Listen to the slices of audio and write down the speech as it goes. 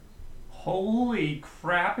Holy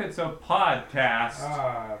crap, it's a podcast.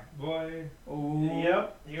 Ah, boy. Oh,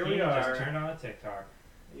 Yep, here we Just are. turned on a TikTok.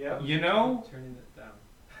 Yep. You know? Turning it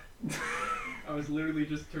down. I was literally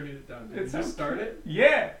just turning it down. Did It's you just okay. start it?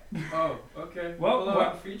 Yeah. Oh, okay. Well,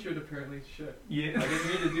 I'm featured apparently. Shit. I Yeah. didn't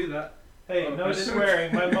mean to do that. Hey, Oh, no I didn't-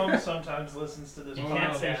 swearing. My mom sometimes listens to this You Oh,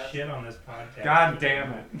 can't podcast. say shit on this podcast. God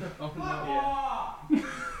damn it. Oh no. Yeah.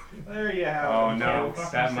 There you have Oh it. no,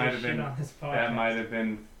 Fucking that say might have shit been. on this podcast. That might have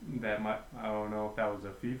been. I don't know if that was a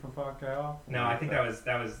FIFA fuck off. No, I think that was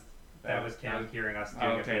Cam hearing us doing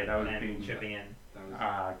Okay, a bit that was and being- chipping in. That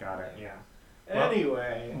was. Got it. Yeah.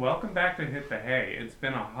 Anyway. Welcome back to Hit the Hay. It's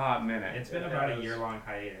been a hot minute. It's been It about has. a year-long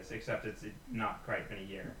hiatus, except it's not quite been a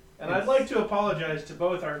year. And I'd like to apologize to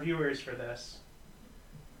both our viewers for this.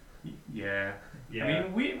 Yeah. Yeah. I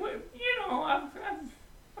mean, we you know,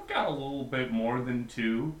 I've got a little bit more than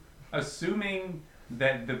two, assuming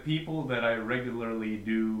that the people that I regularly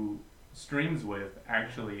do streams with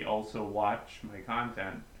actually also watch my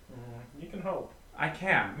content. You can hope. I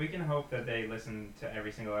can. we can hope that they listen to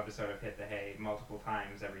every single episode of Hit the Hay multiple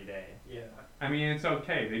times every day. Yeah. I mean, it's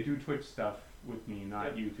okay. They do Twitch stuff with me,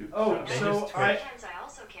 not YouTube. Oh, stuff. They so just I Sometimes I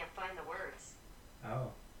also can't find the words.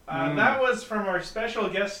 Oh. that was from our special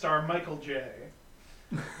guest star Michael J.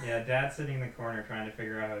 Yeah, Dad's sitting in the corner trying to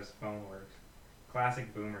figure out how his phone works.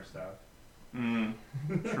 Classic boomer stuff.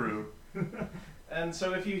 True. And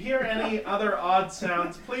so if you hear any other odd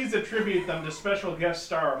sounds, please attribute them to special guest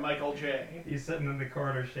star Michael J. He's sitting in the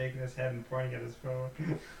corner shaking his head and pointing at his phone.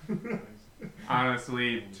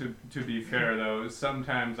 Honestly, to be fair though,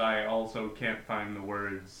 sometimes I also can't find the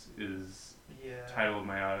words is Yeah. title of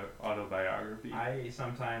my autobiography. I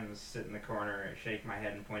sometimes sit in the corner, shake my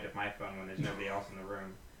head, and point at my phone when there's nobody else in the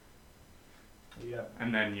room. Yeah.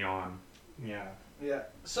 And then yawn. Yeah. Yeah.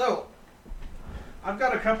 So, I've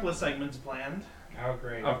got a couple of segments planned. Oh,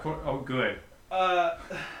 great. Of course. Oh, good.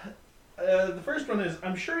 The first one is,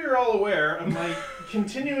 I'm sure you're all aware of my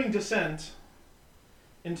continuing descent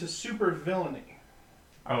into super villainy.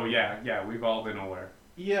 Oh yeah. We've all been aware.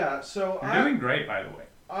 Yeah, so You're doing great, by the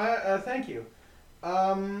way. thank you.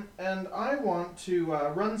 And I want to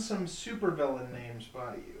run some supervillain names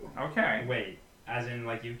by you. Okay. Wait, as in,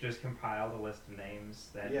 like, you've just compiled a list of names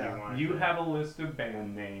that Yeah. you want You have a list of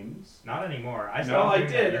band names. Not anymore. I No, stopped Well, I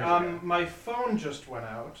doing that did. years ago. My phone just went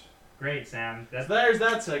out. Great, Sam. So That's, there's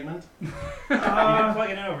that segment. you can plug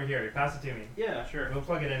it in over here. Pass it to me. Yeah, sure. We'll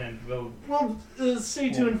plug it in and we'll... Well, stay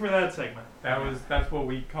tuned for that segment. That's what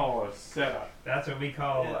we call a setup. That's what we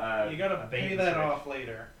call Yeah, you gotta a bait pay and that switch. off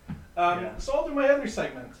later. Yeah. So I'll do my other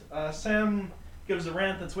segment. Sam gives a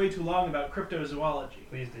rant that's way too long about cryptozoology.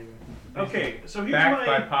 Please do. Okay, so here's Backed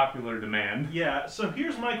by my popular demand. yeah. So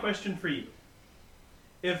here's my question for you: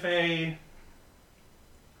 if a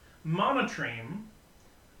monotreme,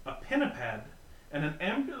 a pinniped, and an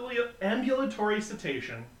ambulatory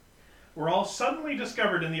cetacean were all suddenly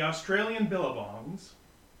discovered in the Australian billabongs,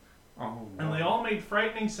 Oh. and they all made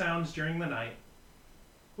frightening sounds during the night,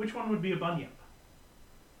 which one would be a bunyip?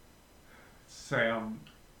 Sam.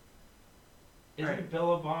 Isn't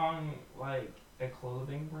Billabong, like, a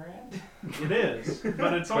clothing brand? It is,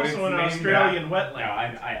 but it's But also it's an named Australian No,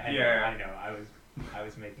 wetland. I Yeah. know. I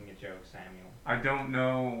was making a joke, Samuel. I don't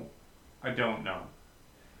know.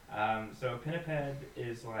 So a pinniped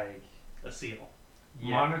is like... A seal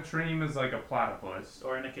Monotreme is like a platypus.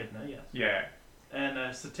 or an echidna, yes. Yeah. And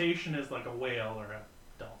a cetacean is like a whale or a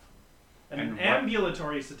dolphin. And, And an what-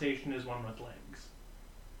 ambulatory cetacean is one with legs.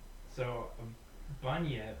 So a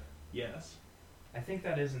bunyip, Yes. I think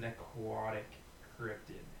that is an aquatic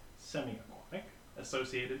cryptid. Semi-aquatic,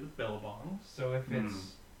 associated with billabongs. So if Hmm.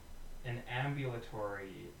 it's an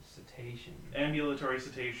ambulatory cetacean... Ambulatory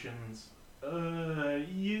cetaceans,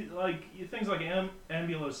 things like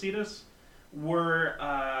Ambulocetus were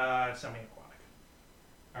semi-aquatic.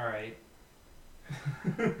 Alright.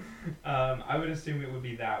 I would assume it would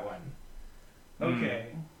be that one.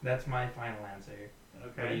 Okay. That's my final answer.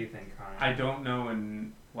 What do Okay. you think, Connor? I don't know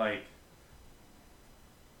in like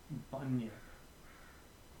bunyip.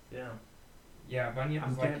 Yeah. Yeah, bunyip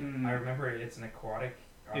I'm is like... getting- I remember it's an aquatic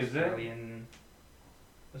Is it? Australian...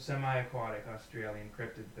 A semi-aquatic Australian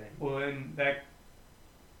cryptid thing. Well, then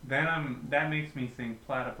that makes me think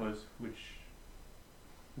platypus, which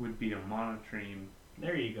would be a monotreme.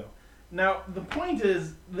 There you go. Now, the point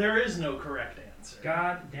is, there is no correct answer.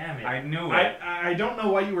 God damn it. I knew it. I don't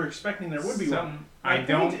know why you were expecting there would be one. I My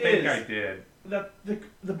don't point think is- I did. That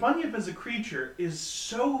the bunyip as a creature is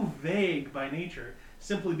so vague by nature,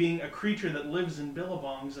 simply being a creature that lives in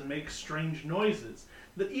billabongs and makes strange noises,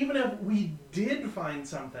 that even if we did find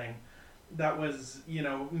something that was,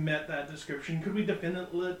 met that description, could we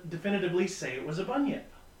definitively say it was a bunyip?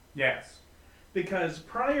 Yes. Because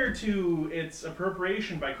prior to its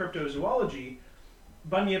appropriation by cryptozoology,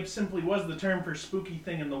 bunyip simply was the term for spooky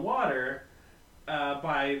thing in the water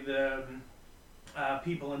by the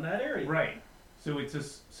people in that area. Right. So if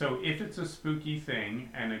it's a spooky thing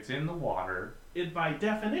and it's in the water, It by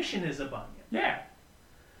definition is a bunyip. yeah.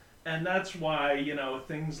 And that's why,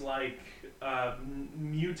 things like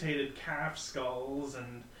mutated calf skulls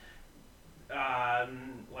and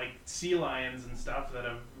like sea lions and stuff that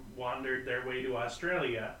have wandered their way to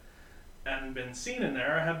Australia and been seen in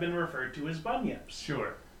there have been referred to as bunyips.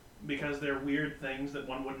 Sure. Because they're weird things that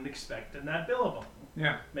one wouldn't expect in that billabong,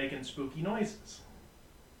 Yeah. making spooky noises.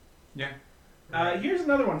 Yeah. Here's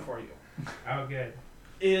another one for you. Oh, good.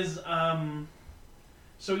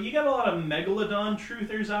 So you got a lot of megalodon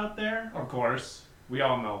truthers out there. Of course. We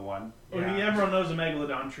all know one. Well, Yeah. everyone knows a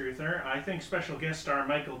megalodon truther. I think special guest star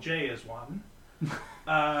Michael J is one.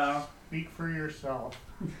 Speak for yourself.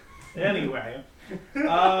 Anyway,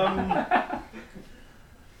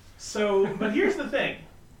 but here's the thing: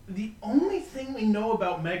 the only thing we know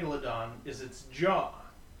about megalodon is its jaw.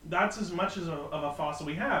 That's as much of a fossil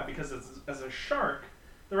we have because as a shark,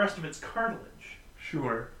 the rest of it's cartilage.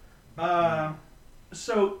 Sure.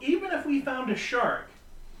 So even if we found a shark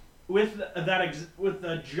with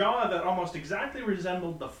a jaw that almost exactly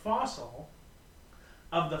resembled the fossil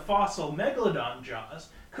of the fossil megalodon jaws,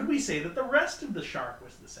 could we say that the rest of the shark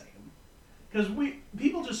was the same? Because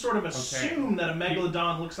people just sort of assume that a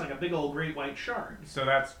megalodon looks like a big old great white shark. So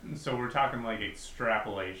we're talking like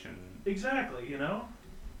extrapolation. Exactly,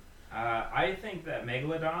 I think that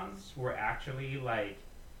megalodons were actually like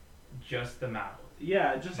just the mouth.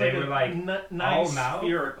 Yeah, just They like were like nice all mouth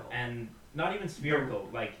spherical. and not even spherical.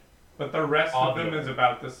 Like But the rest of them Ovular. is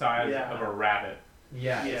about the size Yeah. of a rabbit.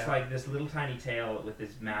 yeah, Yeah. it's like this little tiny tail with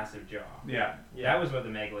this massive jaw. Yeah. Yeah. That was what the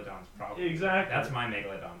megalodon's probably. Exactly. That's my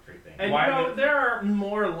megalodon tree thing. And Why there are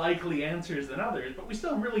more likely answers than others, but we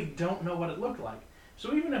still really don't know what it looked like.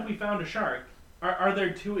 So even if we found a shark, are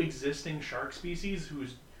there two existing shark species who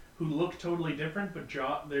look totally different, but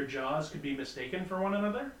their jaws could be mistaken for one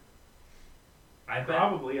another? I bet.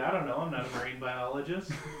 Probably. I don't know. I'm not a marine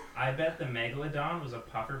biologist. I bet the megalodon was a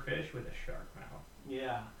pufferfish with a shark mouth.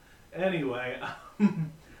 Yeah. Anyway.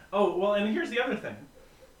 Oh, well, and here's the other thing.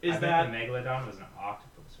 I bet the megalodon was an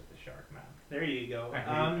octopus with a shark mouth. There you go. I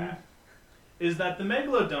hate that. Is that the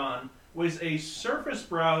megalodon was a surface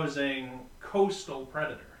browsing coastal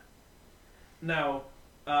predator. Now,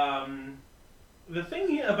 the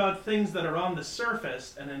thing about things that are on the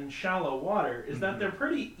surface and in shallow water is that Mhm. they're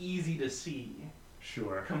pretty easy to see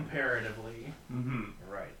Sure. comparatively. Mm-hmm.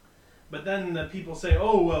 Right. But then the people say,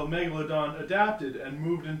 oh, well, megalodon adapted and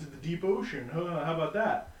moved into the deep ocean. How about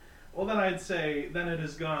that? Well, then I'd say then it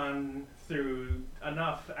has gone through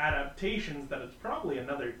enough adaptations that it's probably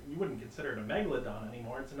another, you wouldn't consider it a megalodon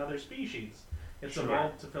anymore, it's another species. It's Sure.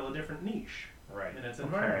 evolved to fill a different niche Right. in its Okay.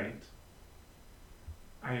 environment.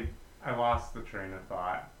 I lost the train of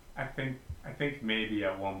thought. I think maybe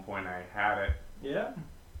at one point I had it. Yeah?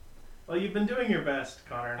 Well, you've been doing your best,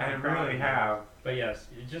 Connor. and I I'm proud of really you. have. But yes,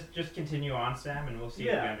 just continue on, Sam, and we'll see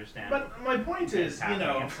if we Yeah, understand. But my point what's is, happening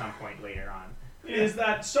at some point later on. is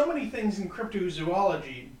that so many things in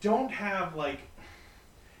cryptozoology don't have,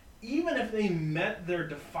 even if they met their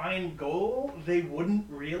defined goal, they wouldn't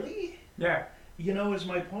really? Yeah. Is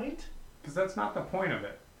my point? Because that's not the point of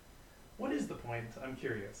it. What is the point? I'm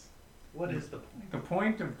curious. What is the point? The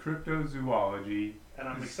point of cryptozoology And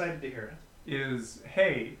I'm excited to hear it. is,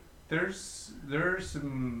 hey, there's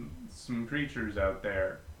some creatures out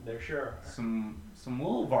there, They sure are. some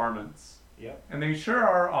little varmints, Yep. and they sure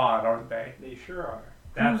are odd, aren't they? They sure are.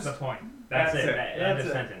 That's Who's- the point. That's That's it. it. End of That's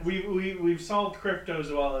it. sentence. We've solved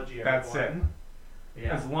cryptozoology. That's everyone.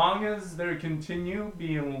 Yeah. As long as there continue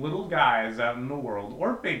being little guys out in the world,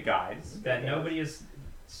 or big guys, That nobody is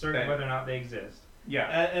certain That- whether or not they exist. yeah,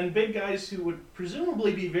 And big guys who would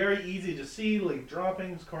presumably be very easy to see, like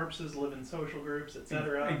droppings, corpses, live in social groups,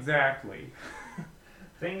 etc. exactly.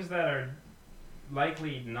 Things that are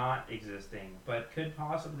likely not existing, but could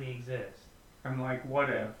possibly exist. I'm like, what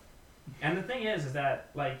if? And the thing is that,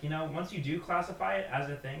 once you do classify it as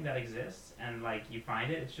a thing that exists, and, you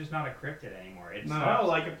find it, it's just not a cryptid anymore. It's No. Oh,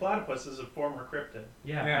 like a platypus is a former cryptid,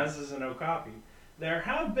 yeah. Yeah. as is an okapi. There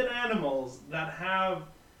have been animals that have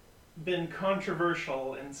been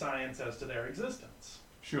controversial in science as to their existence,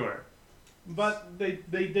 Sure. but they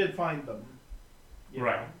did find them. you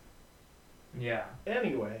Right. know. Yeah.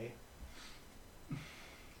 Anyway,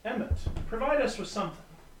 Emmett, provide us with something.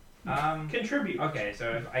 Contribute. Okay,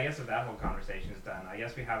 so I guess if that whole conversation is done, I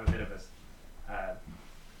guess we have a bit of a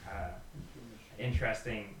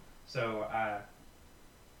interesting. So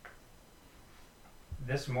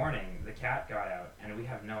this morning the cat got out, and we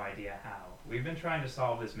have no idea how. We've been trying to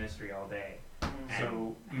solve this mystery all day.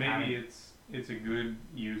 So And maybe it's a good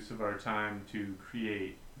use of our time to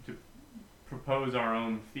propose our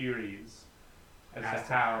own theories as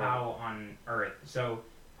to how. on earth. So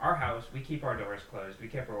our house, we keep our doors closed. We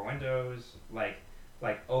keep our windows like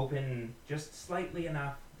open just slightly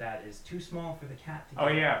enough that is too small for the cat to get Oh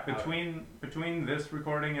yeah, out. between this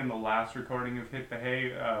recording and the last recording of Hit the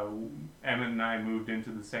Hay, Emmett and I moved into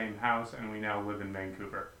the same house, and we now live in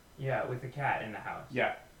Vancouver. Yeah, with the cat in the house.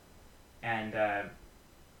 Yeah. And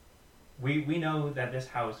we know that this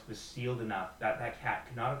house was sealed enough that that cat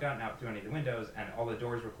could not have gotten out through any of the windows, and all the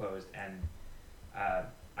doors were closed. And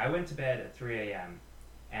I went to bed at 3 a.m.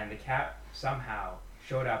 and the cat somehow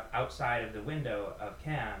showed up outside of the window of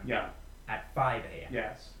Cam Yeah. at 5 a.m.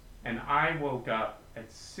 Yes. And I woke up at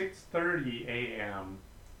 6:30 a.m.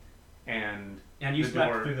 and you the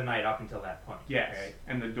slept door- through the night up until that point. yes, Right?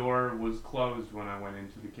 and the door was closed when I went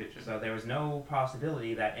into the kitchen. So there was no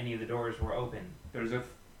possibility that any of the doors were open.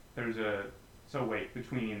 So wait,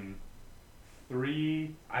 between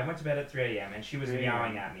 3. I went to bed at 3 a.m. and she was 3 a.m.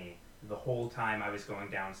 meowing at me the whole time I was going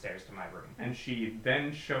downstairs to my room. And she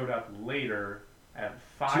then showed up later at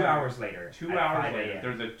 5. 2 hours later. 2 at hours 5 later. a.m.,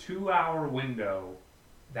 There's a 2-hour window.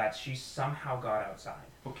 that she somehow got outside.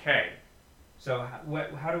 Okay. So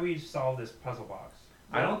how do we solve this puzzle box?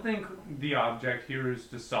 I don't think the object here is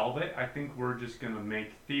to solve it. I think we're just going to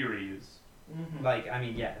make theories. Mhm. Like, I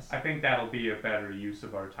mean, yes. I think that'll be a better use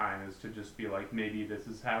of our time, is to just be like, maybe this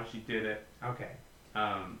is how she did it. Okay.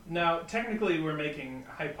 Now, technically, we're making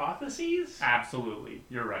hypotheses. Absolutely.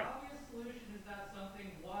 You're right. obvious solution is that something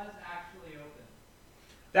was actually open.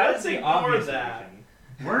 That Let's is the ignore obvious that. solution.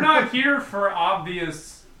 We're not here for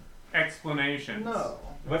obvious explanations. No.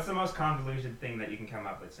 What's the most convoluted thing that you can come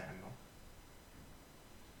up with, Samuel?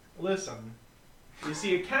 Listen, you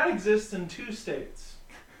see, a cat exists in two states: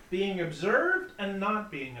 being observed and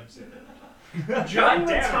not being observed. During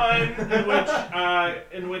the time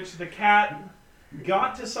in which the cat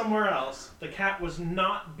got to somewhere else, the cat was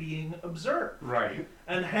not being observed, Right.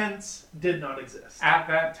 and hence did not exist. At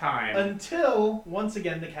that time, Until, once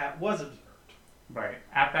again, the cat was observed. right.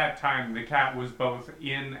 At that time, the cat was both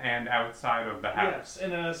in and outside of the house. Yes,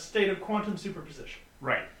 in a state of quantum superposition.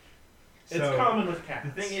 Right. It's So, common with cats.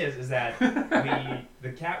 The thing is that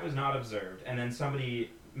the cat was not observed, and then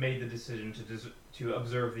somebody made the decision to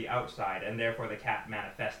observe the outside, and therefore the cat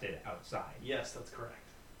manifested outside. Yes, that's correct.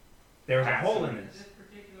 There was a hole in This this.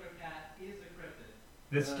 particular cat is a cryptid.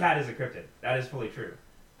 This cat is a cryptid. That is fully true.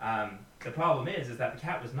 The problem is that the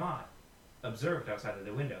cat was not observed outside of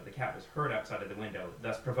the window. The cat was heard outside of the window,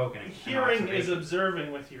 thus provoking an Hearing is observation.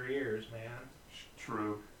 observing with your ears, man.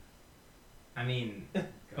 True. I mean,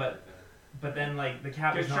 but then like the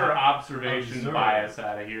cat Get was your not observation observed. bias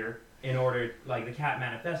out of here. in order like the cat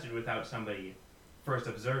manifested without somebody first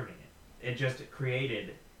observing it. It just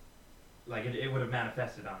created like it would have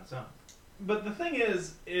manifested on its own. But the thing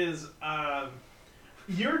is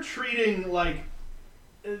you're treating like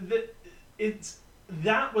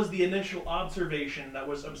that was the initial observation that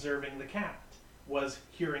was observing the cat, was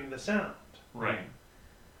hearing the sound, Right.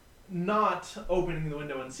 not opening the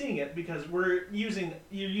window and seeing it, because you're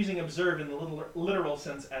using observe in the literal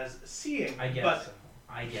sense as seeing. I guess but so.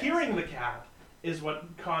 I guess hearing the cat is what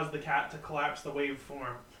caused the cat to collapse the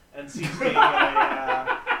waveform and cease being in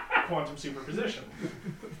a quantum superposition.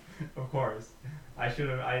 Of course. I should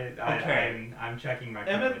have. Okay. I'm checking my.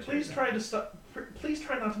 Emmett, privileges. please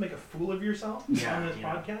try not to make a fool of yourself Yeah, on this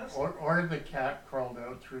yeah. podcast. Or the cat crawled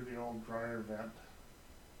out through the old dryer vent.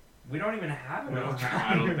 We don't even have it.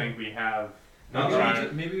 I don't think we have. No, the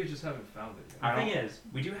dryer- Maybe we just haven't found it The I thing don't- is,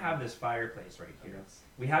 we do have this fireplace right here.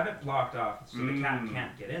 We have it blocked off so the cat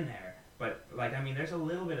can't get in there. But like, I mean, there's a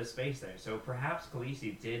little bit of space there, so perhaps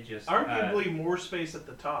Khaleesi did just. Arguably more space at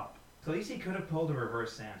the top. Khaleesi could have pulled a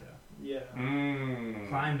reverse Santa, Yeah.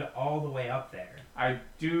 climbed all the way up there. I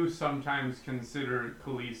do sometimes consider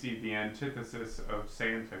Khaleesi the antithesis of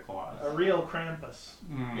Santa Claus. A real Krampus.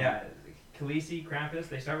 Mm. Yeah, Khaleesi, Krampus,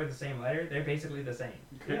 they start with the same letter. They're basically the same.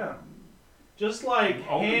 Yeah. Just like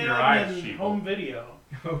Open Ham your eyes, and sheeple. home video.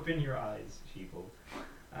 Open your eyes, sheeple.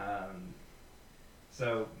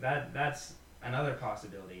 So that's another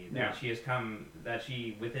possibility that Yeah. she has come. That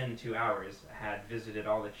she within 2 hours had visited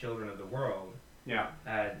all the children of the world Yeah,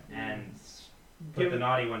 and put Give the it-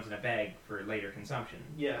 naughty ones in a bag for later consumption.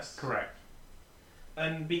 Yes. correct.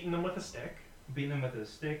 And beaten them with a stick. Beat them with a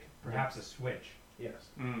stick, perhaps a Switch, Yes.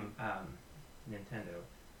 Mm. Nintendo.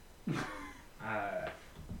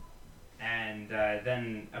 and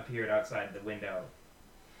then appeared outside the window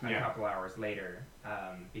a Yeah. couple hours later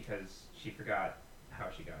because she forgot how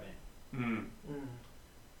she got in. Mm.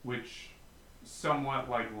 Which somewhat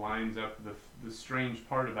like lines up the strange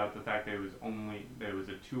part about the fact that there was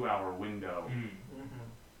a 2-hour window, Mm-hmm.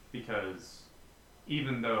 because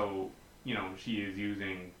even though she is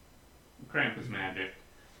using Krampus magic,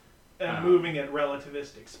 And moving at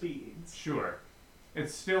relativistic speeds. sure,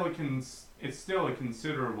 it's still a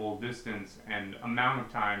considerable distance and amount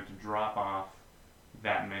of time to drop off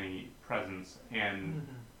that many presents and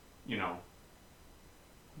Mm-hmm.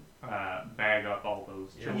 bag up all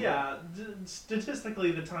those children. Yeah,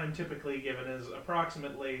 statistically, the time typically given is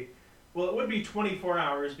approximately, well, it would be 24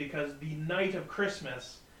 hours because the night of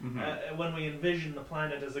Christmas, Mhm. when we envision the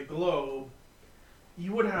planet as a globe,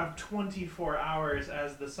 you would have 24 hours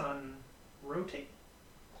as the sun rotates.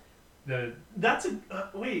 That's a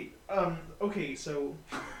wait. Okay, so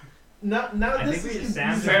now I this think we is just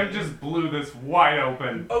Sam Sam just blew this wide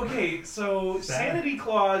open. Okay, so Sanity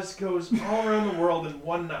Claus goes all around the world in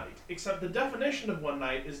one night, except the definition of one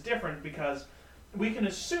night is different because we can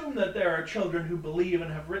assume that there are children who believe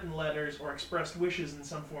and have written letters or expressed wishes in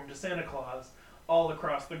some form to Santa Claus all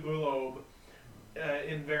across the globe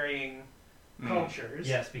in varying cultures.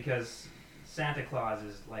 Yes, because Santa Claus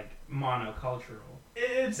is like monocultural.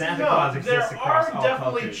 It's Santa not. Claus exists There across are all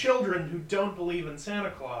definitely cultures. children who don't believe in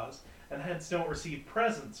Santa Claus and hence don't receive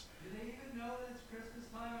presents. Do they even know that it's Christmas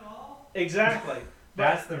time at all? Exactly.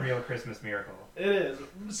 That's the real Christmas miracle. It is.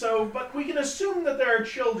 So, but we can assume that there are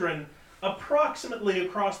children approximately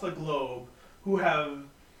across the globe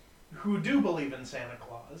who do believe in Santa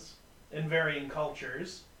Claus in varying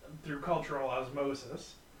cultures through cultural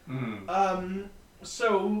osmosis.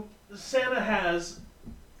 So Santa has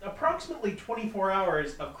approximately 24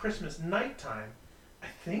 hours of Christmas nighttime, I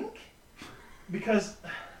think, because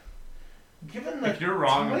given the If you're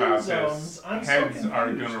wrong time about zones, this, I'm so heads are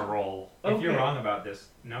confused. gonna roll. If you're Okay. wrong about this,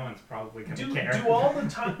 no one's probably going to Do care. all the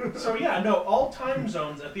time. So yeah, no, all time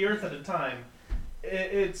zones at the Earth at a time.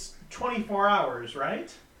 It's 24 hours,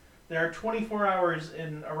 right? There are 24 hours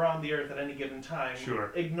in around the Earth at any given time.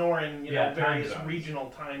 Sure. Ignoring Yeah, time various zones. regional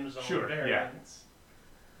time zone Sure, yeah. variants.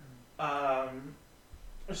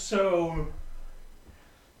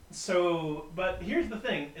 But here's the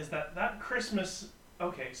thing: is that Christmas?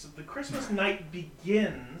 Okay, so the Christmas night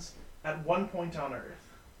begins at one point on Earth,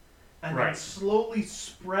 and then Right. slowly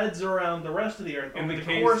spreads around the rest of the Earth In over the the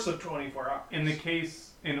case- course of 24 hours.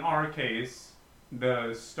 In our case,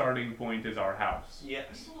 the starting point is our house.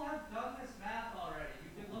 Yes. People have done this math already.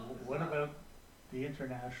 You can look this What up. about the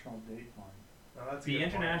international dateline? Well, that's a The good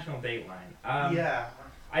point. international date line. Yeah.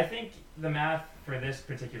 I think the math for this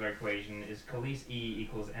particular equation is Khalees E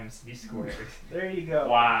equals MC squared. There you go.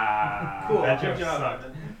 Wow. Cool. That Good joke job,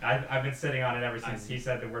 sucked. Evan. I've been sitting on it ever since he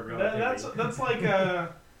said the word That, relativity. that's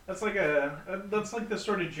like the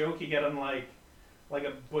sort of joke you get on like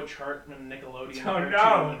a Butch Hartman Nickelodeon Oh, cartoon.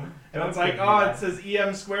 no. And Don't it's like, give me oh, that. it says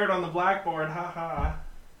EM squared on the blackboard, haha.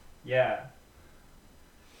 Yeah.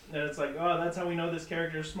 And it's like, oh, that's how we know this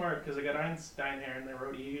character's smart because I got Einstein here and they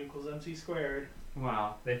wrote E equals MC squared.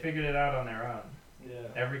 Wow. They figured it out on their own.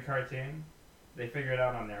 Yeah. Every cartoon, they figure it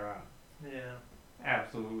out on their own. Yeah.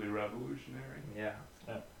 Absolutely revolutionary. Yeah.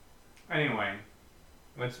 Anyway,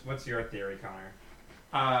 What's your theory, Connor?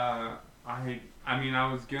 I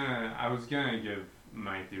was gonna give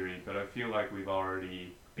my theory, but I feel like we've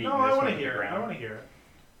already Beating No, I this want one to the hear it. I ground. want to hear it.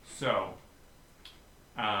 so.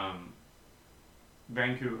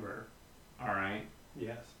 Vancouver, all right.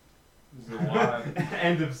 Yes. There's a lot.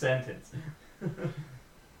 End of sentence.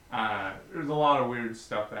 There's a lot of weird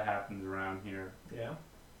stuff that happens around here. Yeah.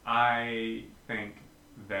 I think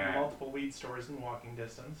that Multiple weed stores in walking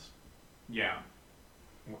distance. yeah,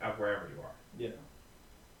 Of wherever you are. Yeah.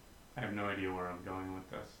 I have no idea where I'm going with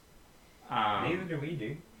this. Neither do we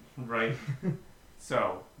do. Right.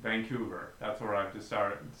 So Vancouver. That's where I've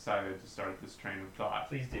decided to start this train of thought.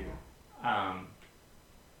 Please do.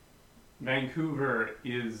 Vancouver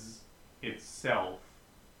is itself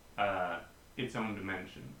its own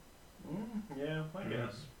dimension, Yeah, I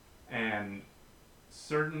guess. and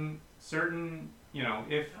certain if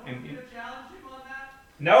Don't and you challenge him on that?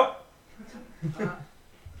 Nope.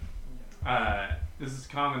 this is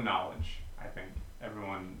common knowledge. I think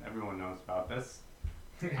everyone knows about this.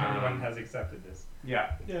 Everyone has accepted this.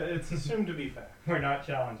 Yeah, Yeah, it's assumed to be fact. We're not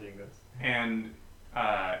challenging this. and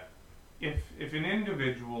if an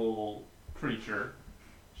individual creature,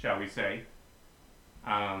 shall we say,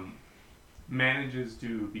 manages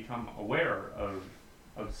to become aware of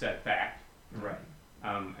said fact, Right.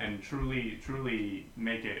 and truly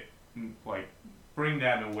make it like bring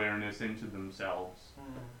that awareness into themselves,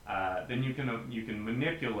 then you can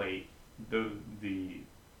manipulate the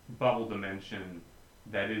bubble dimension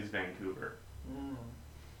that is Vancouver.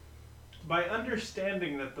 By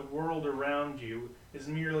understanding that the world around you is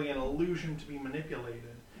merely an illusion to be manipulated,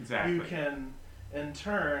 Exactly. you can, in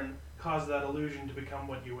turn, cause that illusion to become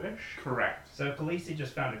what you wish. Correct. So Khaleesi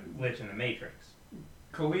just found a glitch in the Matrix.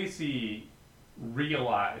 Khaleesi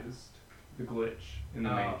realized the glitch in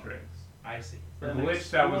the Oh. Matrix. I see. The And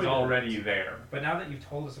glitch that was exploited already there. But now that you've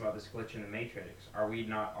told us about this glitch in the Matrix, are we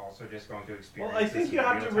not also just going to experience Well, I this think in you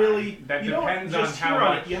have real to time? really. That you depends don't on just how hear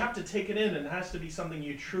on much- it. You have to take it in, and it has to be something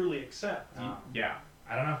you truly accept. Yeah.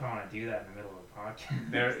 I don't know if I want to do that in the middle of a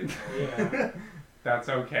podcast. There. Yeah. That's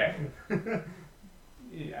okay.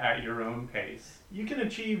 At your own pace. You can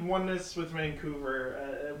achieve oneness with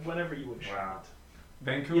Vancouver whenever you wish. Wow.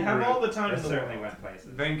 Vancouver. You have all the time This in the certainly world. went places.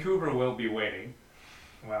 Vancouver will be waiting.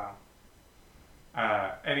 Wow.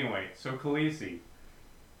 Anyway, so Khaleesi.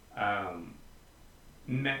 I'm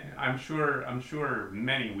sure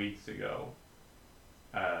many weeks ago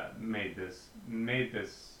made this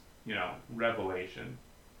revelation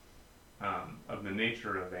of the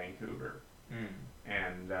nature of Vancouver,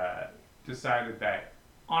 and decided that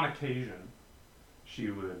on occasion she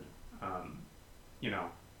would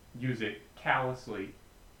use it callously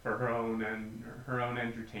for her own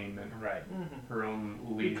entertainment, Right. her own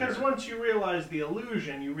leisure. Because once you realize the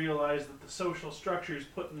illusion, you realize that the social structures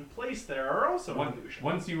put in place there are also an illusion.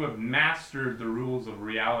 Once you have mastered the rules of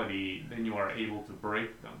reality, then you are able to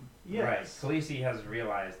break them. Yes. Right. Khaleesi has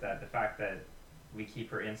realized that the fact that we keep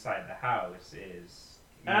her inside the house is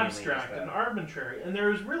mainly Abstract just a- and arbitrary, and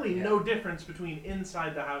there is really Yeah. no difference between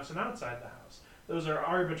inside the house and outside the house. Those are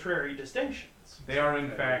arbitrary distinctions. They are in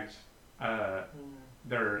fact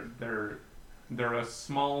they're a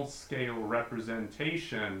small scale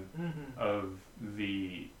representation of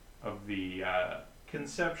the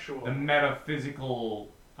Conceptual.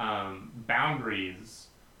 metaphysical boundaries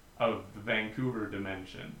of the Vancouver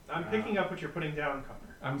dimension. I'm picking up what you're putting down,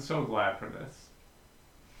 Connor. I'm so glad for this.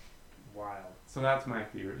 Wild. So that's my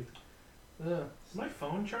theory. Is my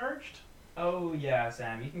phone charged? Oh yeah,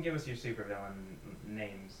 Sam. You can give us your supervillain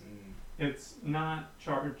names. And... It's not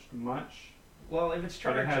charged much, Well, if it's but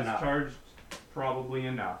charged it has enough. charged probably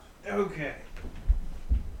enough. Okay.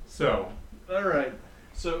 So, Alright.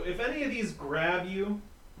 So if any of these grab you,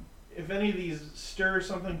 if any of these stir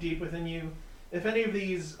something deep within you, if any of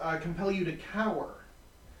these compel you to cower,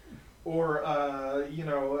 or,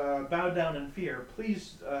 bow down in fear,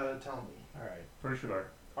 please tell me. All right. for sure.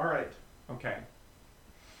 Alright. Okay.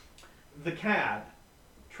 The Cad,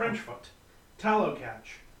 Trenchfoot,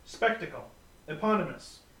 Tallowcatch, Spectacle,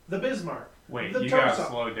 Eponymous, the Bismarck. Wait, The you gotta torso.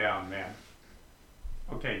 slow down, man.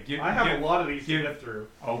 Okay, I have a lot of these to give- get through.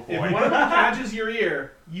 Oh If boy. one of them catches your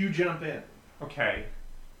ear, you jump in. Okay.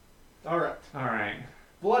 Alright. Alright.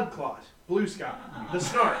 Bloodclot, Blue Sky, the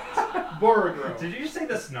Snark, Borogrove, Did you say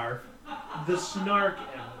the snarf? the Snark,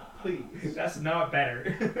 Emma, please. That's not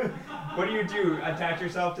better. What do? Attach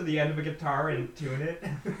yourself to the end of a guitar and tune it?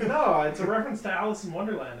 No, it's a reference to Alice in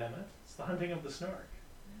Wonderland, Emmett. It's the hunting of the Snark.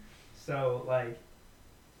 So, like,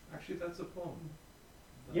 Actually, that's a poem.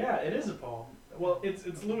 Yeah, it is a poem. Well, it's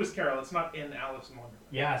Lewis Carroll. It's not in Alice in Wonderland.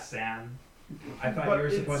 yeah, Sam. I thought But you were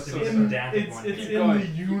it's supposed to be in- pedantic It's one. in Keep the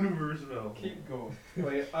going. universe, though. Keep going.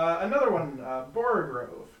 Anyway, another one,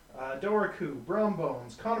 Borogrove, Doraku,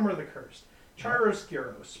 Brombones, Connemara the Cursed,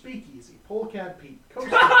 Chiaroscuro, Speakeasy, Polecat Pete, Coast.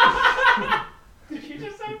 Did you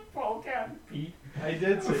just say Polecat Pete? I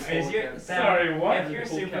did say Is your, Polecat. Sam, Sorry, what? If your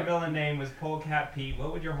Polecat. supervillain name was Polecat Pete,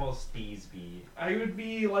 what would your whole steez be? I would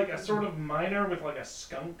be like a sort of miner with like a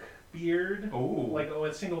skunk beard. Oh. Like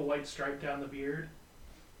a single white stripe down the beard.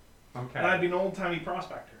 Okay. And I'd be an old-timey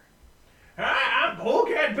prospector. Hi, I'm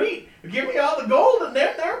Polecat Pete. Give me all the gold in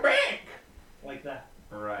their bank. Like that.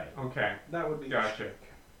 Right. Okay. That would be the Gotcha. shtick.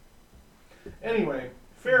 Anyway,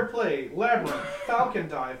 Fair Play, Labyrinth, Falcon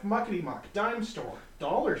Dive, Muckety Muck, Dime Store,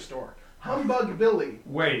 Dollar Store, Humbug Billy.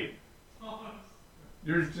 Wait.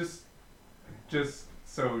 You're just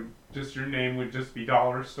your name would just be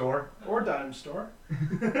Dollar Store? Or Dime Store.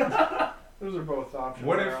 Those are both options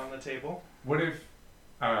What that if- are on the table. What if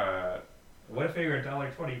What if they were a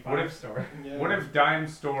 $1.25 What if- store? Yeah. what if Dime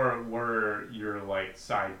Store were your like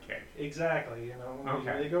sidekick? Exactly, you know,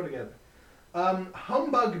 Okay. they go together.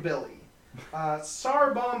 Humbug Billy,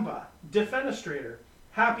 Sarbomba, Defenestrator,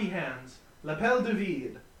 Happy Hands, Lapel de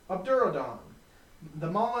Vide, Obdurodon, the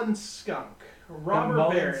Mullen Skunk, Robber the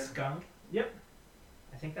Mullen Baron. skunk? Yep.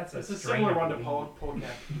 I think that's It's a strain similar of one to weed.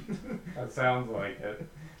 Polecat. That sounds like it.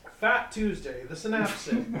 Fat Tuesday, the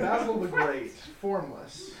Synapsid, Basil the Great,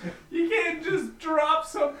 Formless. You can't just drop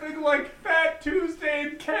something like Fat Tuesday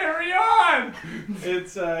and carry on!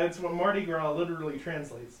 It's what Mardi Gras literally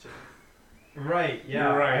translates to. Right, yeah.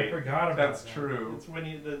 You're right. I forgot about That's that. true. It's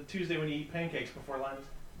the Tuesday when you eat pancakes before Lent.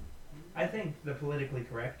 I think the politically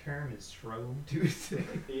correct term is Shrove Tuesday.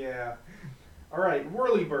 Yeah. Alright,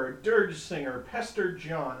 Whirlybird, Dirge Singer, Pester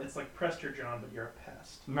John. It's like Prester John, but you're a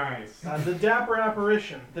pest. Nice. The Dapper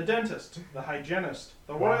Apparition, the Dentist, the Hygienist,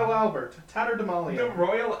 the Royal Albert, The Tatterdemalion.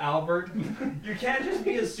 Royal Albert? You can't just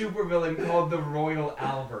be a supervillain called the Royal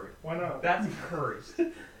Albert. Why not? That's cursed.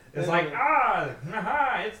 It's Anyway.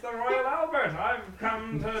 like, it's the Royal Albert. I've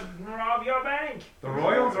come to rob your bank. The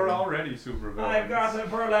Royals are already super villains. I've got a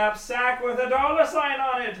burlap sack with a dollar sign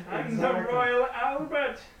on it. I'm Exactly. the Royal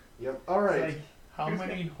Albert. Yep. Alright. It's like, How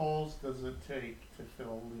many holes does it take to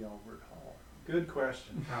fill the Albert Hall? Good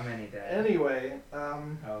question. how many days? Anyway,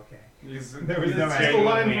 Okay. He's, There was it's no just a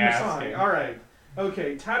line from genuinely the song. asking. Alright.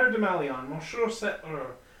 Okay, Tatterdemalion, Monsieur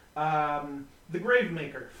Settler, the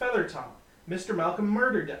Gravemaker, Feathertop, Mr. Malcolm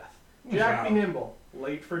Murderdeath, Jack Wow. Be Nimble,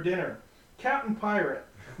 Late for Dinner, Captain Pirate,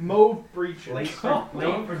 Mauve Breeches. Late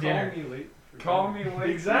for dinner. Call me late. Call me late.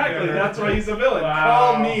 Exactly, for that's why he's a villain.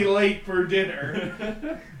 Wow. Call me late for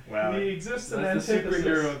dinner. Wow. The existent That's the antithesis.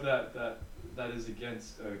 superhero that is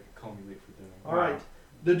against Call Me Late for Dinner. Alright.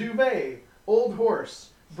 The Duvet, Old Horse,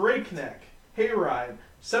 Breakneck, Hayride,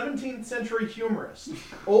 17th Century Humorist,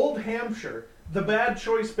 Old Hampshire, The Bad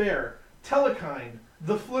Choice Bear, Telekind,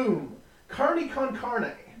 The Flume, Carney Con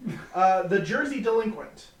Carne, The Jersey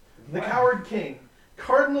Delinquent, The Wow. Coward King,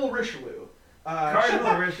 Cardinal Richelieu,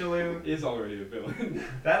 Cardinal Richelieu. Is already a villain.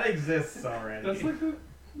 That exists already. That's like a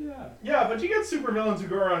yeah. Yeah, but you get supervillains who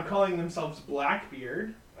go around calling themselves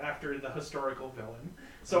Blackbeard after the historical villain.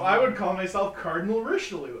 So I would call myself Cardinal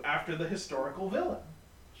Richelieu after the historical villain.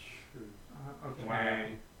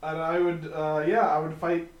 Okay. And I would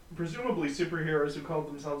fight presumably superheroes who called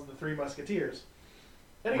themselves the Three Musketeers.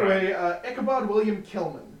 Anyway, Ichabod William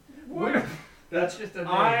Killman. What? That's just a name.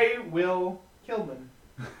 I will Killman.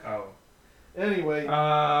 Oh. Anyway,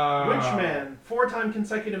 Witchman, 4-time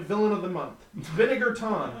consecutive villain of the month. Vinegar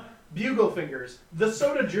Tom, Bugle Fingers, The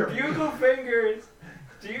Soda Jerk. Bugle fingers.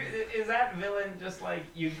 Is that villain just like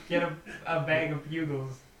you get a bag of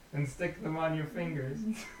bugles and stick them on your fingers,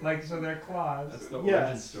 like so they're claws? That's the Yes.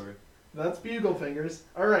 origin story. That's Bugle Fingers.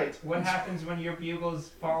 All right. What happens when your bugles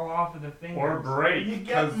fall off of the fingers? Or break, You get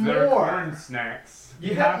because they're more. corn snacks.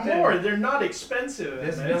 You have get to- more. They're not expensive.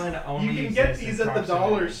 This Emmett. villain only You can get exists these in at the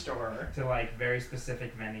dollar proximity store. to like very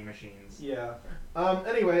specific vending machines. Yeah.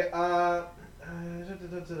 Anyway,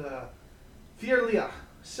 Fierliach,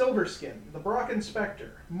 Silverskin, the Brock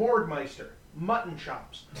Inspector, Morgmeister, Mutton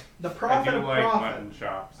Chops, the I Prophet do of like Prophet. mutton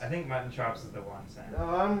chops. I think mutton chops is the one, Sam.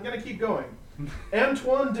 I'm gonna keep going.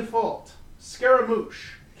 Antoine Default,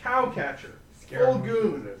 Scaramouche, Cowcatcher, Full Scaramouche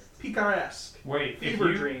Goon, exists. Picaresque, Wait,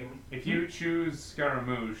 Fever Dream. if you choose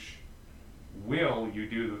Scaramouche, will you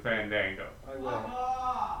do the Fandango? I will.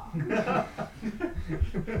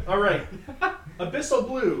 All right. Abyssal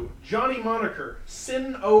Blue, Johnny Moniker,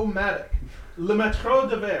 Sin-O-Matic, Le Maître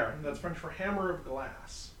de Verre, that's French for Hammer of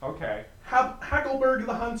Glass, Okay. Hackleberg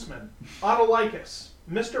the Huntsman, Autolycus,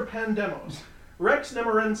 Mr. Pandemos, Rex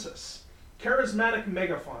Nemorensis, Charismatic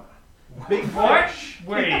Megafauna, Big What? Fish.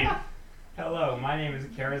 Wait, Hello, my name is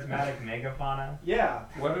Charismatic Megafauna, Yeah.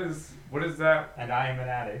 what is that? and I am an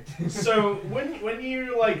addict. So when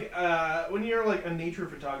you're like a nature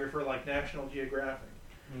photographer like National Geographic,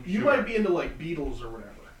 you Sure. might be into like beetles or whatever.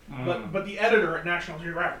 Mm. But the editor at National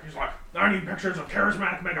Geographic is like, I need pictures of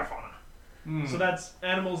charismatic megafauna. Mm. So that's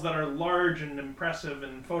animals that are large and impressive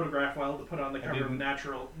and photograph well to put on the cover of didn't-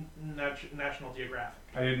 National Geographic.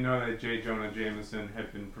 I didn't know that J. Jonah Jameson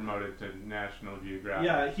had been promoted to National Geographic.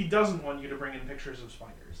 Yeah, he doesn't want you to bring in pictures of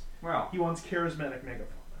spiders. Well, He wants charismatic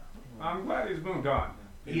megafauna. I'm glad he's moved on.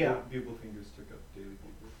 Yeah. Bugle Fingers took up Daily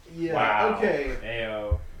Bugle. Yeah. Wow. Okay.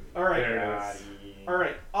 Ayo. All right. There it is. All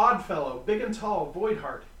right. Oddfellow, Big and Tall,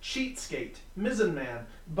 Voidheart, Cheatskate, Mizzen Man,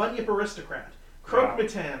 Bunyip Aristocrat,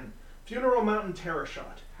 Croque-Mitaine, Funeral Mountain Terror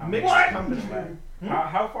Shot, How Mixed many? Company.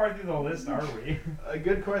 How far through the list are we? A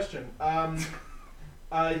good question. What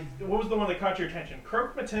was the one that caught your attention?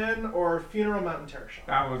 Croque-Mitaine or Funeral Mountain Terror Shot?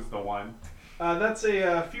 That was the one. That's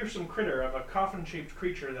a fearsome critter of a coffin-shaped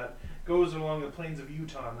creature that goes along the plains of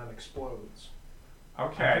Utah and then explodes. I'm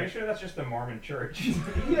Okay. pretty sure that's just the Mormon church.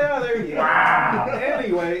 Yeah, there you go. Wow.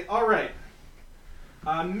 Anyway, all right.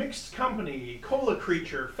 Mixed Company, Cola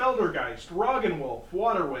Creature, Feldergeist, Roggenwolf,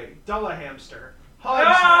 Waterway, Dullahamster,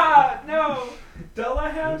 Hogshead. No! Dulla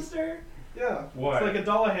Hamster? Yeah. What? It's like a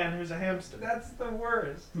Dullahan who's a hamster. That's the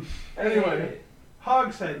worst. Anyway,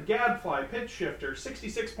 Hogshead, Gadfly, Pitch Shifter,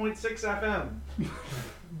 66.6 FM.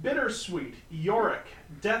 Bittersweet, Yorick,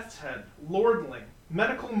 Death's Head, Lordling,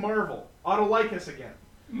 Medical Marvel, Autolycus again.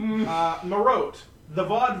 Marote, The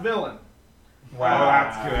Vaudevillain. Wow,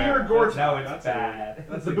 that's good. Fear Gorton. No, it's That's bad.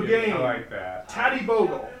 That's The a good Bugain. I like that. Tatty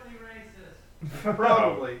Bogle. Definitely racist.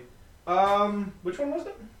 Probably. Which one was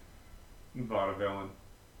it? Vaudevillain.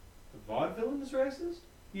 The vaudevillain is racist?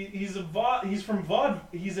 He's from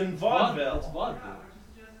he's in It's vaudeville. vaudeville. Yeah, which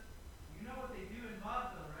is just, you know what they do in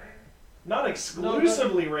vaudeville, right? Not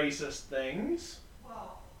exclusively racist things.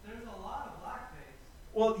 Well, there's a lot of blackface.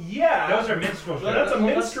 Well, yeah. Those are minstrel shows. That's a Well,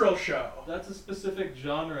 that's- minstrel show. That's a specific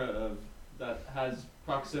genre of that has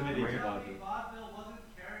proximity to Wait. vaudeville. Vaudeville wasn't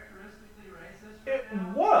characteristically racist It right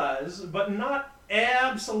now? was, but not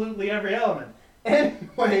absolutely every element.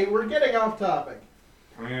 Anyway, we're getting off topic.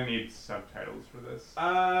 I'm gonna need subtitles for this.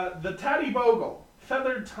 The Tatty Bogle,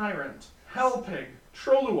 Feathered Tyrant, Hellpig,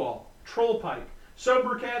 Trolluol, Trollpipe,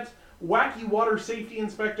 Sobriquet, Wacky Water Safety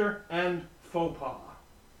Inspector, and Faux Pas.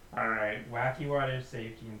 Alright. Wacky Water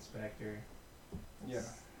Safety Inspector. Yeah.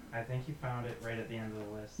 I think you found it right at the end of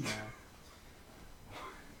the list now.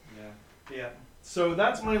 Yeah. Yeah. So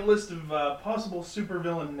that's my list of possible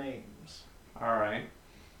supervillain names. Alright.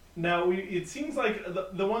 Now, it seems like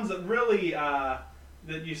the ones that really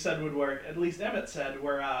that you said would work, at least Emmett said,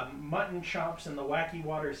 were Mutton Chops and the Wacky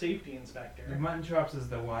Water Safety The Inspector. Mutton Chops is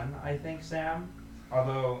the one, I think, Sam.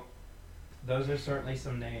 Although, those are certainly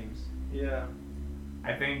some names. Yeah.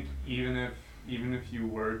 I think even if you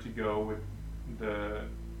were to go with the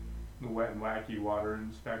wet and wacky water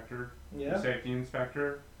inspector, Yeah. safety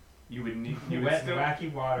inspector, you would need The you would Wet still and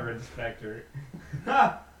Wacky Water Inspector.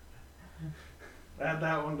 Add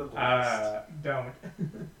that one to the list. Don't.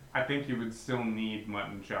 I think you would still need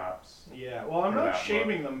mutton chops. Yeah. Well, I'm for not that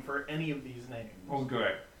shaming them for any of these names. Oh,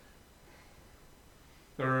 good.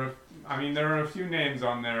 There are a few names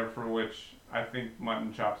on there for which I think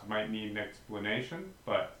mutton chops might need an explanation,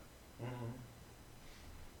 but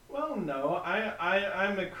Well, no.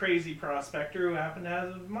 I'm a crazy prospector who happen to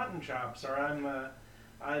have mutton chops, or I'm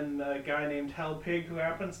a guy named Hell Pig who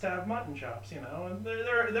happens to have mutton chops. You know, and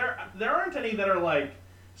there aren't any that are like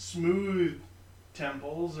smooth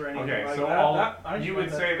temples or anything okay. like So that. you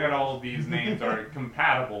would say that all of these names are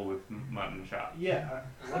compatible with mutton chops. Yeah.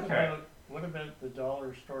 Okay. What about the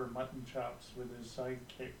dollar store mutton chops with his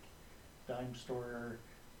sidekick, dime store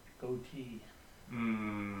goatee?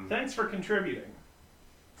 Mm, Thanks for contributing.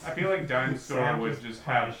 I feel like Dime Store Sam would just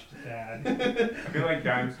have. punished Dad. I feel like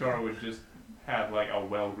Dime Store would just have like a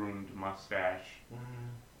well-groomed mustache.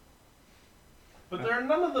 But there are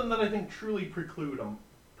none of them that I think truly preclude a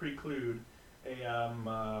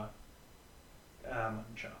mutton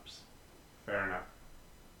chops. Fair enough.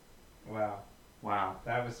 Wow. Wow.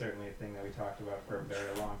 That was certainly a thing that we talked about for a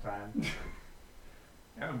very long time.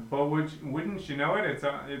 Yeah, but wouldn't you know it?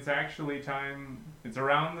 It's actually time. It's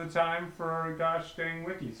around the time for gosh dang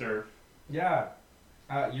WikiSurf. Yeah.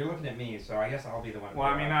 You're looking at me, so I guess I'll be the one. Well,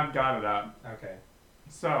 I mean, I've got it up. Okay.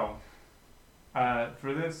 So,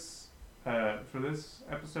 for this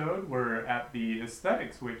episode, we're at the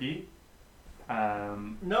Aesthetics Wiki.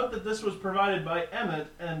 Note that this was provided by Emmett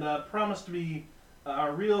and promised to be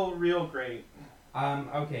real great.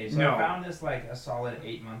 Okay, so No. I found this like a solid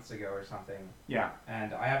 8 months ago or something, Yeah.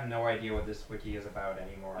 and I have no idea what this wiki is about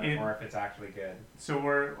anymore, or if it's actually good. So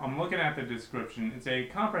I'm looking at the description. It's a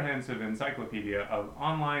comprehensive encyclopedia of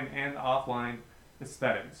online and offline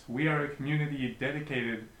aesthetics. We are a community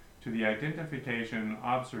dedicated to the identification,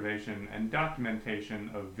 observation, and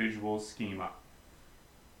documentation of visual schema.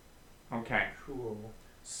 Okay, Cool.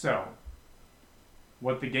 so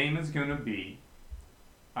what the game is going to be,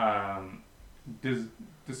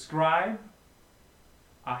 describe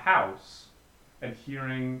a house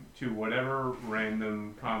adhering to whatever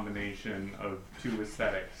random combination of two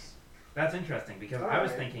aesthetics. That's interesting because I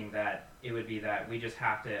was Alright. thinking that it would be that we just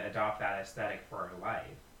have to adopt that aesthetic for our life.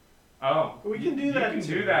 Oh, We can do that You can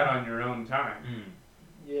too. do that on your own time.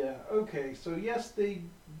 Yeah. Okay. So yes, they.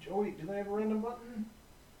 Oh wait, do they have a random button?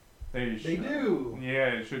 They They should. do. Yeah,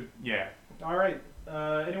 it should. Yeah. All right.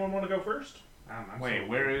 Anyone want to go first? I'm Wait, so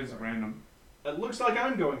where confused is already. random? It looks like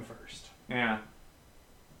I'm going first. Yeah.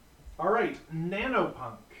 All right.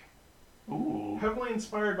 Nanopunk. Ooh. Heavily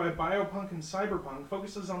inspired by biopunk and cyberpunk,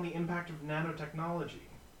 focuses on the impact of nanotechnology.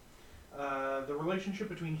 The relationship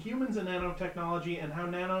between humans and nanotechnology, and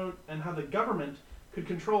how the government could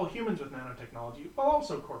control humans with nanotechnology, while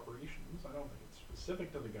also corporations. I don't think it's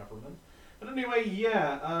specific to the government. But anyway,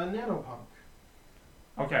 yeah, nanopunk.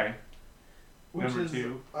 Okay. Which Number is,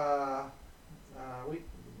 two. Wait.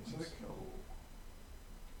 Give me a sec. So,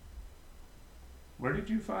 where did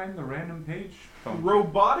you find the random page? Phone?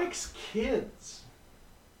 Robotics Kids.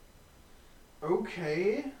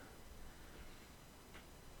 Okay.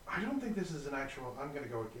 I don't think this is an actual. I'm gonna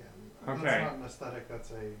go again. Okay. That's not an aesthetic.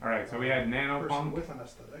 That's a. All right, so we had person Nanopunk. with an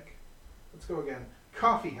aesthetic. Let's go again.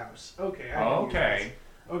 Coffee house. Okay. Okay.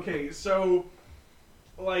 Okay, so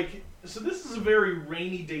this is a very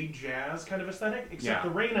rainy day jazz kind of aesthetic, except Yeah. the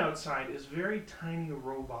rain outside is very tiny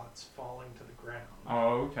robots falling to the ground.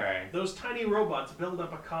 Okay. Those tiny robots build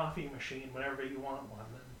up a coffee machine whenever you want one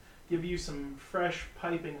and give you some fresh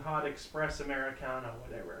piping hot espresso Americano,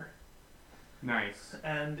 whatever. Nice.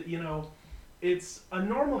 And, it's a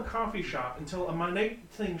normal coffee shop until a minute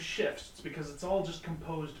thing shifts because it's all just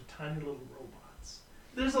composed of tiny little robots.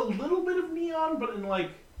 There's a little bit of neon, but in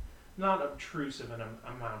not obtrusive an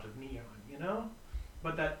amount of neon,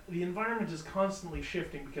 But that the environment is constantly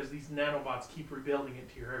shifting because these nanobots keep rebuilding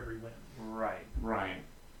it to your every whim. Right.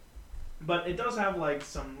 But it does have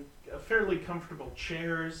some fairly comfortable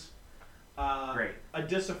chairs. Great. A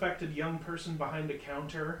disaffected young person behind a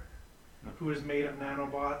counter who is made of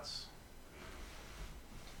nanobots.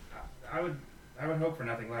 I would hope for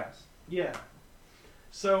nothing less. Yeah.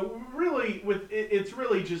 So really, it's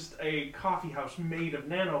really just a coffee house made of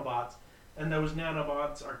nanobots, and those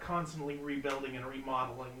nanobots are constantly rebuilding and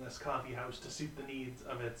remodeling this coffee house to suit the needs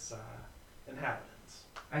of its inhabitants.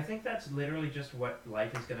 I think that's literally just what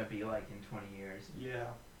life is going to be like in 20 years. Yeah.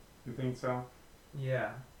 You think so?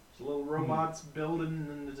 Yeah. It's little robots building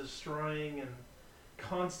and destroying and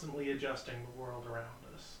constantly adjusting the world around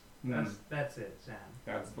us. That's it, Sam.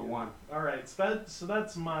 That's the one. All right, so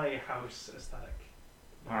that's my house aesthetic.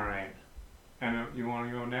 All right. And you want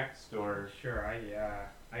to go next, or? Sure,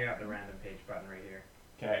 I got the random page button right here.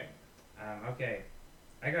 Okay. Okay.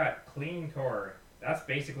 I got clean core. That's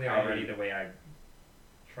basically already the way I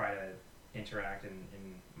try to interact in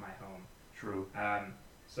my home. True.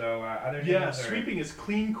 So other names Yeah, are... sweeping is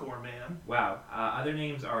clean core, man. Wow. Other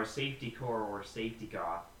names are safety core or safety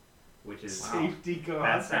goth, which is... Safety God.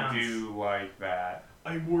 That sounds... I do like that.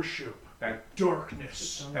 I worship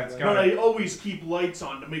darkness, That's but got I always keep lights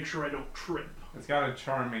on to make sure I don't trip. it's got a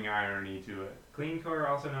charming irony to it. Clean core,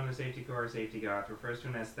 also known as safety core or safety goth, refers to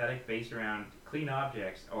an aesthetic based around clean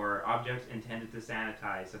objects or objects intended to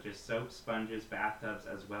sanitize, such as soaps, sponges, bathtubs,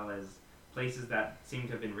 as well as places that seem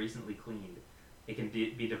to have been recently cleaned. It can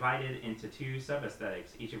be divided into two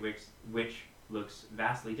sub-aesthetics, each of which looks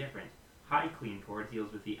vastly different. High clean core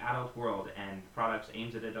deals with the adult world and products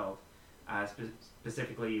aimed at adults,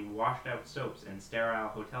 specifically washed out soaps and sterile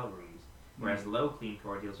hotel rooms, whereas low clean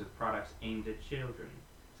core deals with products aimed at children,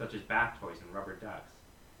 such as bath toys and rubber ducks.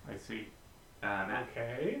 I see.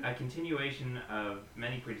 Okay. A continuation of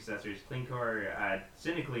many predecessors, clean core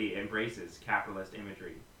cynically embraces capitalist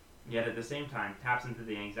imagery, yet at the same time taps into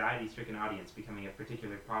the anxiety-stricken audience, becoming a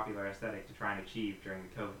particularly popular aesthetic to try and achieve during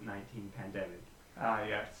the COVID-19 pandemic. Ah,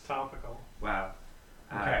 yes. Topical. Wow.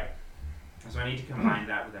 Okay. So I need to combine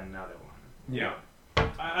that with another one. Yeah.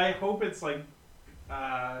 I hope it's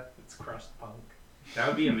it's crust punk. That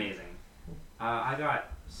would be amazing. I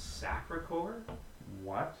got Sacrocore.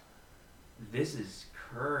 What? This is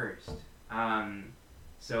cursed.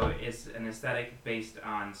 So it's an aesthetic based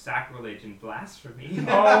on sacrilege and blasphemy.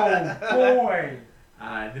 Oh boy!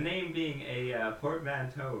 The name being a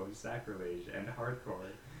portmanteau of sacrilege and hardcore.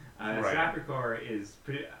 Right. Sacrocore is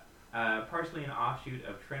partially an offshoot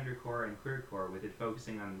of trendercore and queercore, with it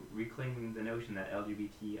focusing on reclaiming the notion that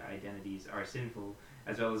LGBT identities are sinful,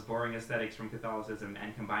 as well as borrowing aesthetics from Catholicism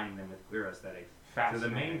and combining them with queer aesthetics. So the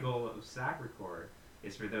main goal of Sacrocore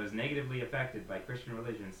is for those negatively affected by Christian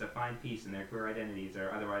religions to find peace in their queer identities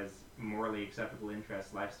or otherwise morally acceptable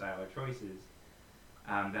interests, lifestyle, or choices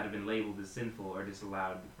that have been labeled as sinful or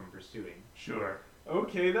disallowed from pursuing. Sure.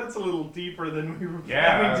 Okay, that's a little deeper than we were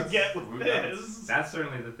Yeah, planning to get with that's- this. That's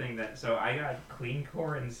certainly the thing that... So I got clean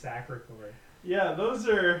core and Sacrocore. Yeah, those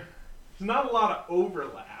are... There's not a lot of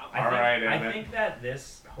overlap. I think that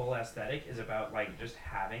this whole aesthetic is about just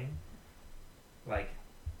having like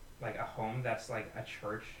a home that's like a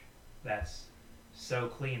church that's so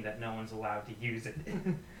clean that no one's allowed to use it.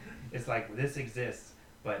 It's like this exists,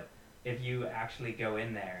 but if you actually go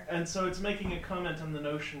in there, And so it's making a comment on the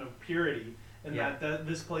notion of purity, and that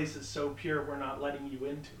this place is so pure we're not letting you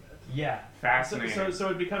into it. yeah, Fascinating. So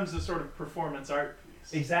it becomes a sort of performance art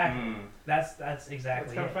piece. exactly. Mm. That's exactly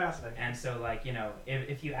It's kind of it. fascinating. And so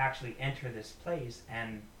if you actually enter this place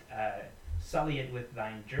and sully it with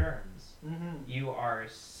thine germs, Mm-hmm. you are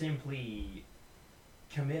simply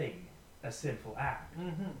committing a sinful act.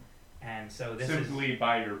 Mm-hmm. And so this Simply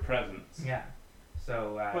by your presence. is... Yeah.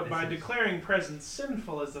 So, But this by is- declaring presence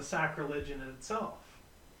sinful is a sacrilege in itself.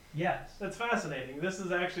 Yes. That's fascinating. This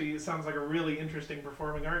is actually sounds like a really interesting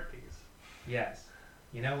performing art piece. Yes.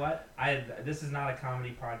 You know what? This is not a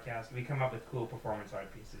comedy podcast. We come up with cool performance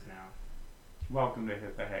art pieces now. Welcome to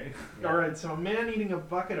Hit the Hay. Yeah. All right, so a man eating a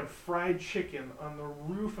bucket of fried chicken on the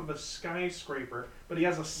roof of a skyscraper, but he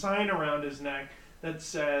has a sign around his neck that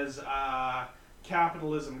says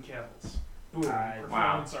 "Capitalism kills." Boom!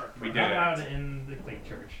 Performance art. We How did it. about in the Clay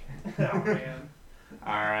Church? Oh man.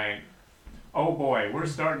 All right. Oh boy, we're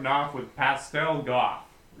starting off with Pastel Goth,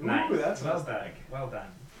 Nice. Ooh, that's well nice. done. Well done.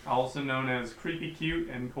 also known as Creepy Cute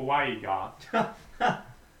and Kawaii Goth.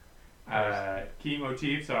 Key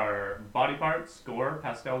motifs are body parts, gore,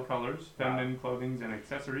 pastel colors, feminine clothing and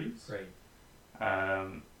accessories. Great.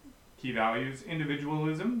 Key values: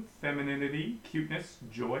 individualism, femininity, cuteness,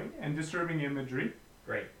 joy, and disturbing imagery.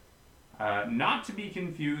 Great. Not to be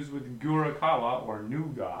confused with Gurakawa or New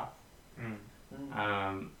Goth.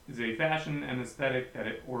 Is a fashion and aesthetic that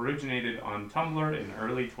it originated on Tumblr in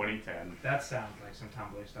early 2010. That sounds like some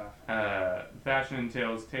Tumblr stuff. Fashion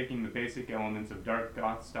entails taking the basic elements of dark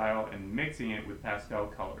goth style and mixing it with pastel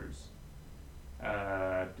colors.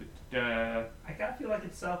 I kind of feel like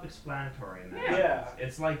it's self-explanatory in that. Yeah.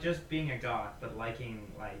 It's like just being a goth, but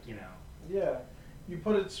liking, like, you know. Yeah. You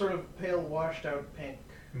put it sort of pale, washed out pink.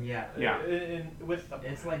 Yeah. Yeah. With the.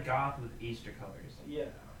 It's like goth with Easter colors. Yeah.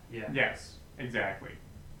 Yeah. Yes, exactly.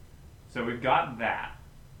 So we've got that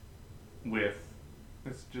with,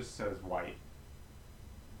 this just says white.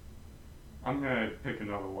 I'm gonna pick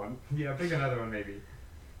another one. Yeah, pick another one maybe.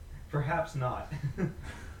 Perhaps not.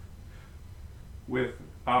 With,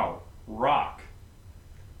 rock.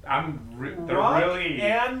 They're Rock really,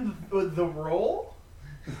 and the roll.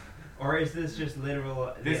 Or is this just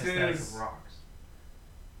literal the This aesthetic is- of rocks?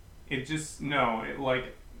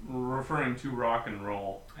 like referring to rock and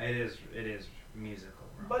roll. It is musical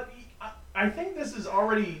rock. But I think this is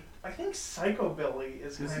already. I think Psychobilly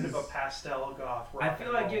is This kind of is- a pastel goth. I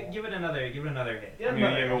feel like give it another hit. Yeah, I'm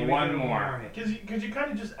gonna give it Give one more. hit. Because you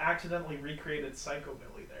kind of just accidentally recreated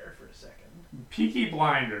Psychobilly there for a second. Peaky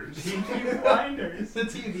Blinders. Peaky Blinders. The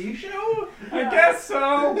TV show? I guess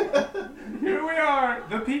so. Here we are.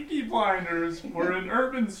 The Peaky Blinders were an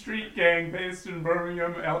urban street gang based in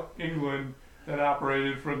Birmingham, England, that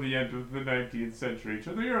operated from the end of the 19th century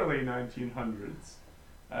to the early 1900s.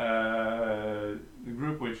 The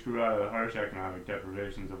group, which grew out of the harsh economic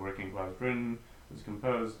deprivations of working class Britain, was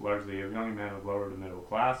composed largely of young men of lower to middle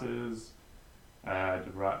classes,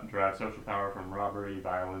 derived social power from robbery,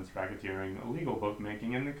 violence, racketeering, illegal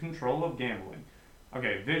bookmaking, and the control of gambling.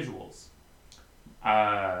 Okay, visuals.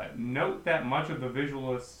 Note that much of the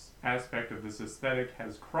visual aspect of this aesthetic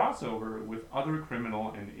has crossover with other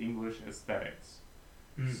criminal and English aesthetics.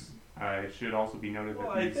 It should also be noted Well,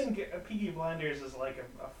 that I these... think Peaky Blinders is like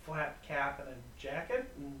a flat cap and a jacket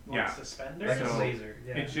and like Yeah. suspenders. Like a So, blazer.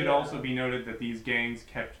 Yeah. It should Yeah. also be noted that these gangs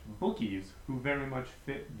kept bookies who very much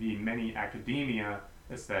fit the many academia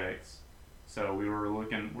aesthetics. So we're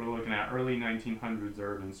looking at early 1900s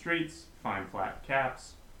urban streets, fine flat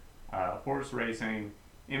caps, horse racing,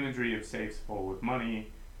 imagery of safes full with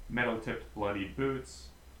money, metal-tipped bloodied boots,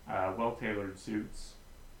 well-tailored suits,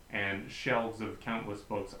 and shelves of countless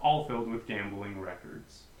books, all filled with gambling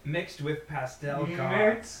records. Mixed with pastel goth.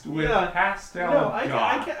 Mixed with Yeah. pastel No, I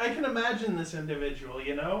goth. can imagine this individual.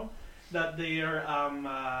 You know, that they are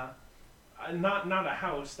not a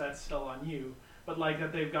house. That's still on you. But like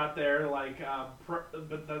that they've got their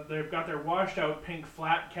but that they've got their washed out pink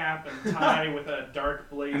flat cap and tie with a dark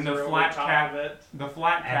blazer And the over flat top cap- of it. The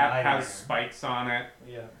flat And cap eyeliner. has spikes on it.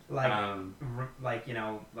 Yeah. Like you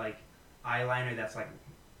know, like eyeliner that's like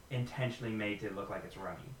intentionally made to look like it's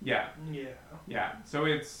runny. Yeah, Yeah. yeah. So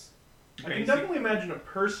it's. I can basic- definitely imagine a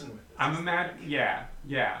person with this. I'm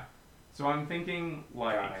yeah. So I'm thinking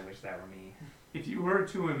like God, I wish that were me. if you were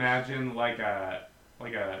to imagine like a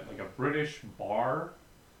British bar,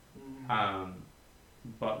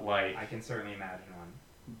 but like I can certainly imagine one.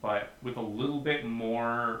 but with a little bit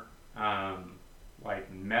more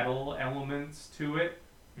like metal elements to it.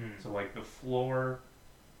 So like the floor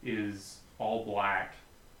is all black,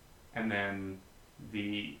 and then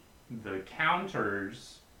the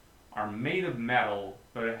counters are made of metal,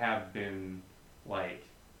 but have been like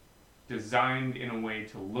designed in a way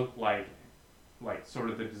to look like sort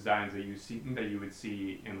of the designs that you would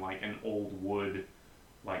see in like an old wood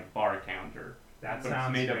like bar counter. That But it's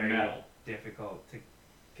sounds made of very metal. difficult to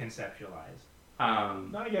conceptualize.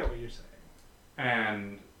 No, I get what you're saying.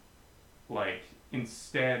 And like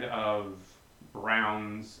instead of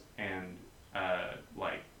browns and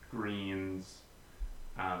like greens,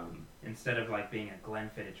 Instead of like being a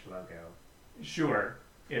Glenfiddich logo. Sure,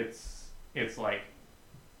 it's like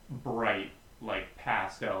bright, like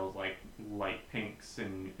pastels, like light pinks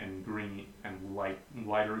and green and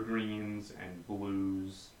lighter greens and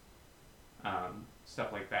blues,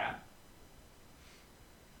 stuff like that.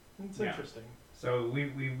 It's Yeah. interesting. So we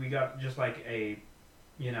got just like a,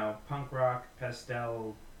 punk rock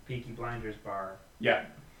pastel Peaky Blinders bar, Yeah,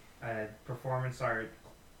 a performance art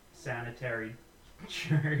sanitary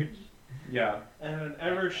church, yeah. And an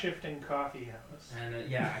ever-shifting coffee house. and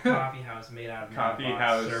a coffee house made out of Coffee nanobots,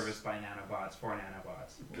 house. serviced by nanobots for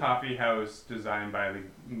nanobots. Coffee house designed by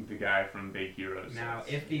the guy from Big Hero 6. Now,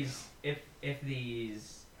 if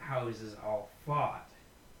these houses all fought,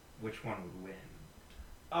 which one would win?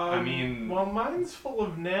 I mean- well, mine's full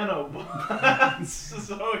of nanobots,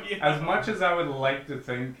 so yeah. As much as I would like to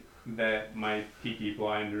think that my Peaky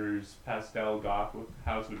Blinders pastel goth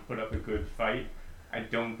house would put up a good fight, I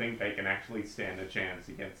don't think they can actually stand a chance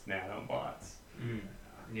against nanobots.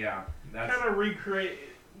 Yeah, that's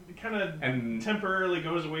kind of And temporarily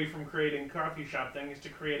goes away from creating coffee shop things to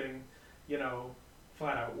creating,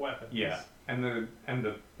 flat out weapons. yeah, and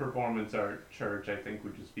the performance art church I think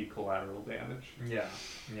would just be collateral damage. yeah.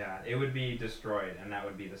 It would be destroyed, and that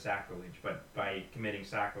would be the sacrilege. But by committing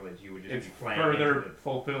sacrilege, you would just It's be playing further into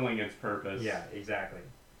fulfilling its purpose. Yeah, exactly.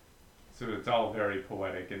 So it's all very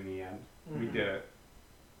poetic in the end. We Mhm. did it.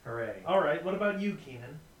 Hooray! All right. What about you,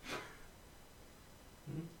 Keenan?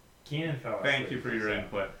 Keenan fell asleep. Thank you for your so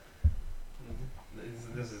input.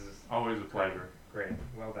 This is Always a pleasure. great.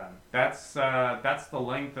 Well done. That's the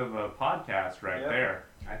length of a podcast right Yep. there.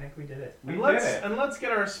 I think we did it. We And did let's it. and let's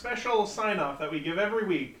get our special sign off that we give every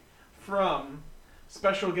week from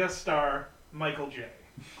special guest star Michael J.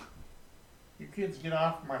 You kids get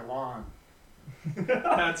off my lawn.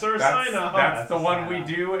 That's our That's, sign off. that's the That's one the we sign-off.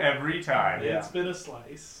 do every time. Yeah. It's been a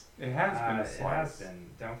slice. It has been a It has slice. been.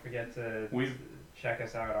 Don't forget to We've- check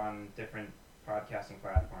us out on different podcasting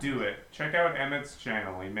platforms. Do it. Check out Emmett's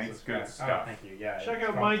channel. He makes Subscribe. good Oh, stuff. thank you. Yeah. Check it's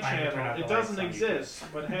out called my Time to Turn channel. Out the It Lights doesn't on YouTube.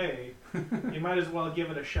 exist, but hey, you might as well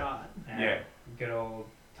give it a shot. And Yeah. Good old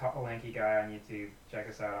lanky guy on YouTube. Check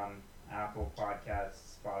us out on Apple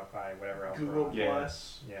Podcasts, Spotify, whatever else. we're Google on. Yeah.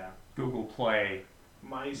 Plus, Yeah. Google Play.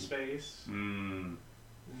 MySpace, Mmm.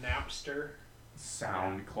 Napster.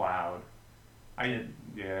 SoundCloud.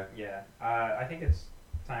 Yeah. Yeah. I think it's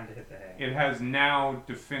time to hit the hay. It has now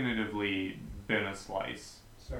definitively been a slice.